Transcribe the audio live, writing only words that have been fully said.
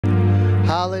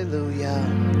Hallelujah.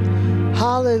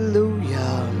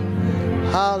 Hallelujah.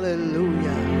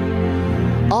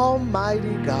 Hallelujah.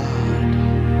 Almighty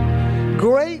God,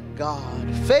 great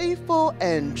God, faithful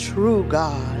and true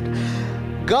God,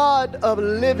 God of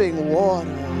living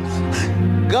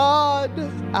waters, God,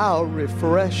 our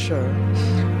refresher.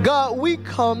 God, we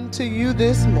come to you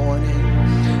this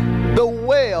morning, the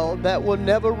well that will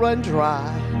never run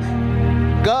dry.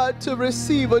 God, to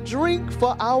receive a drink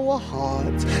for our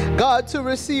hearts. God, to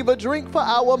receive a drink for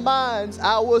our minds,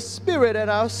 our spirit, and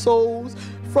our souls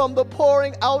from the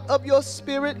pouring out of your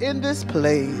spirit in this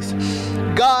place.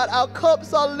 God, our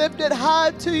cups are lifted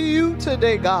high to you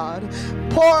today, God.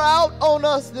 Pour out on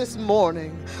us this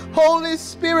morning. Holy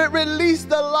Spirit, release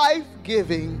the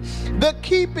life-giving, the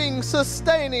keeping,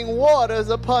 sustaining waters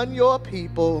upon your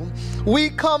people. We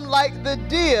come like the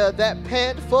deer that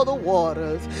pant for the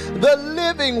waters, the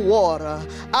living water.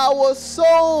 Our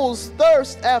souls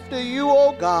thirst after you,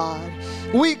 O God.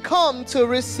 We come to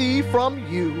receive from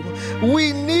you.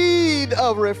 We need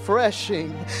a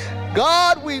refreshing.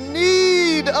 God, we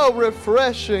need a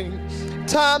refreshing.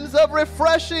 Times of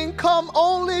refreshing come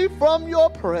only from your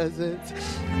presence.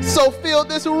 So fill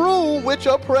this room with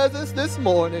your presence this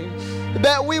morning,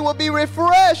 that we will be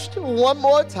refreshed one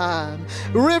more time.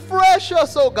 Refresh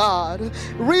us, O God.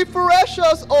 Refresh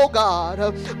us, O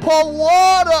God. Pour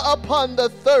water upon the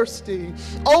thirsty.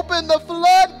 Open the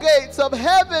floodgates of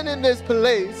heaven in this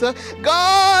place,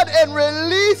 God, and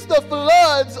release the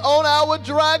floods on our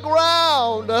dry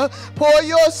ground. Pour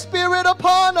your spirit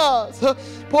upon us.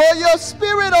 Pour your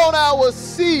spirit on our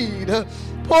seed.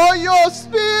 Pour your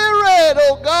spirit,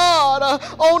 oh God,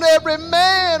 on every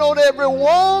man, on every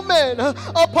woman,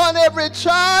 upon every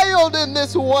child in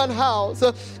this one house.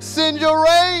 Send your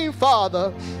rain,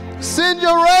 Father. Send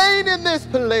your rain in this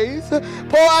place.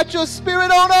 Pour out your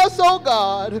spirit on us, oh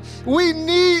God. We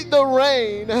need the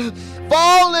rain.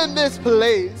 Fall in this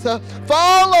place.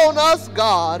 Fall on us,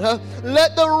 God.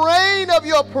 Let the rain of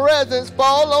your presence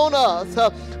fall on us.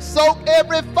 Soak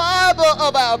every fiber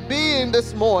of our being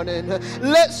this morning.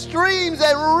 Let streams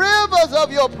and rivers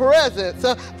of your presence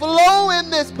flow in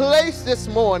this place this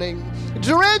morning.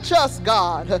 Drench us,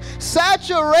 God.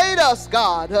 Saturate us,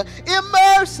 God.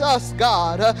 Immerse us,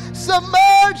 God.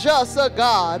 Submerge us,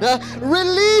 God.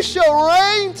 Release your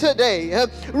rain today.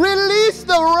 Release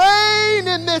the rain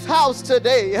in this house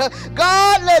today.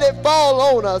 God, let it fall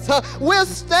on us. We're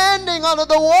standing under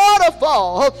the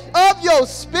waterfall of your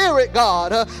spirit,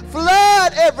 God.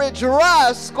 Flood every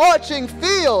dry, scorching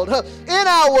field in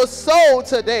our soul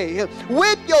today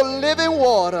with your living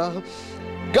water.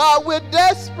 God, we're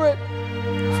desperate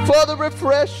for the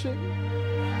refreshing.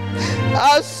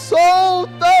 Our soul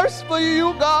thirsts for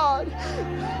you, God.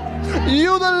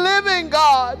 You, the living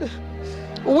God.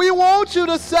 We want you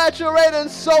to saturate and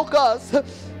soak us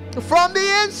from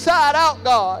the inside out,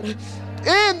 God.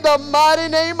 In the mighty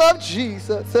name of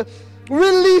Jesus,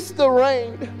 release the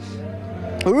rain.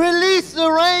 Release the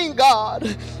rain, God.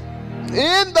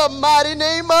 In the mighty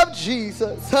name of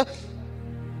Jesus.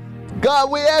 God,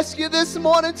 we ask you this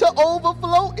morning to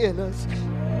overflow in us.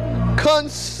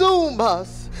 Consume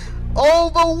us,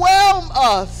 overwhelm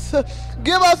us,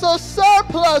 give us a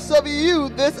surplus of you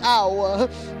this hour.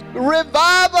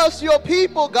 Revive us, your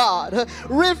people, God.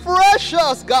 Refresh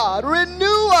us, God.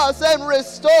 Renew us and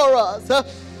restore us.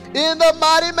 In the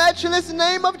mighty, matchless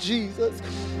name of Jesus,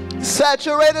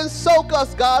 saturate and soak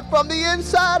us, God, from the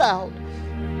inside out,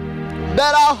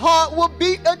 that our heart will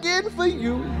beat again for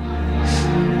you.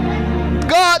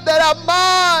 God, that our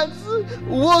minds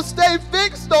will stay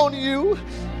fixed on you.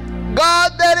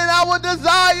 God, that in our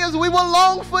desires we will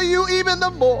long for you even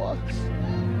the more.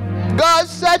 God,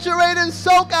 saturate and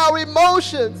soak our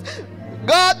emotions.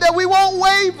 God, that we won't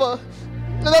waver,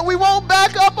 that we won't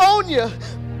back up on you.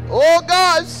 Oh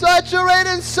God, saturate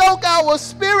and soak our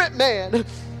spirit, man.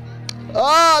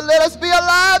 Let us be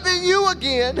alive in you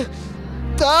again.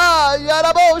 God,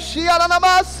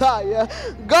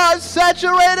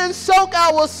 saturate and soak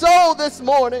our soul this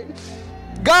morning.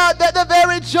 God, that the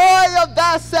very joy of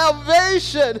thy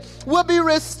salvation will be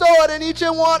restored in each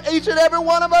and every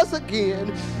one of us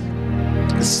again.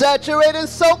 Saturate and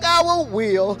soak our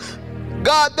will.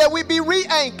 God, that we be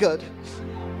re-anchored.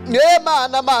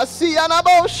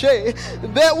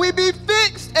 That we be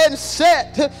fixed and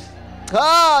set.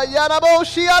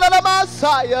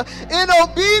 In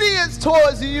obedience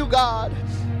towards you, God.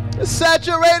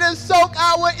 Saturate and soak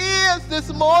our ears this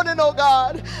morning, oh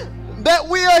God, that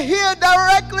we are here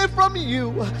directly from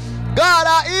you. God,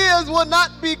 our ears will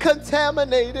not be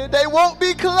contaminated. They won't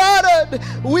be cluttered.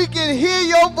 We can hear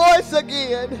your voice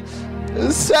again.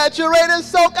 Saturate and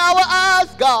soak our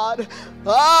eyes, God.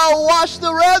 Wash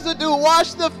the residue,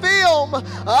 wash the film.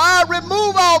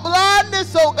 Remove all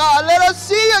blindness, oh God. Let us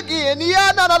see again.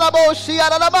 Let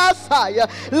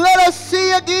us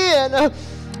see again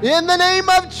in the name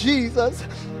of Jesus.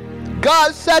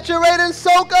 God, saturate and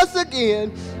soak us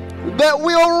again, that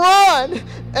we'll run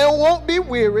and won't be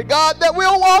weary. God, that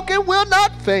we'll walk and will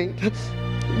not faint,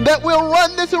 that we'll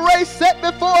run this race set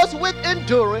before us with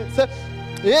endurance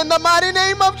in the mighty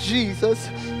name of Jesus.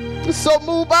 So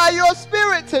move by your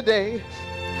Spirit today.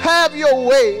 Have your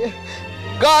way.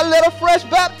 God, let a fresh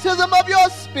baptism of your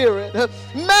Spirit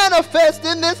manifest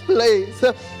in this place.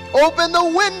 Open the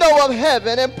window of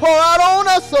heaven and pour out on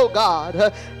us, oh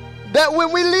God, that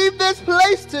when we leave this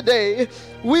place today,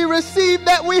 we receive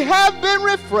that we have been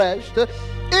refreshed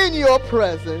in your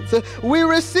presence. We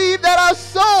receive that our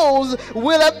souls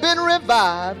will have been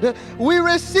revived. We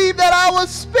receive that our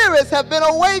spirits have been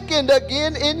awakened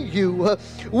again in you.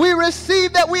 We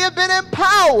receive that we have been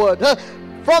empowered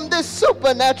from this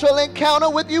supernatural encounter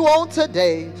with you on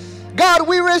today. God,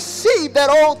 we receive that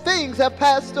all things have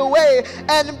passed away,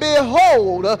 and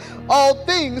behold, all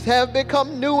things have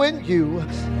become new in you.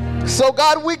 So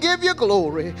God, we give you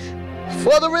glory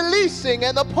for the releasing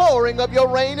and the pouring of your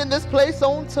rain in this place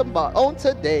on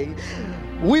today.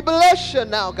 We bless you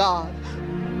now, God,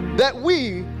 that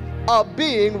we are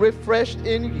being refreshed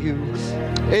in you.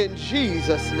 In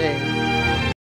Jesus' name.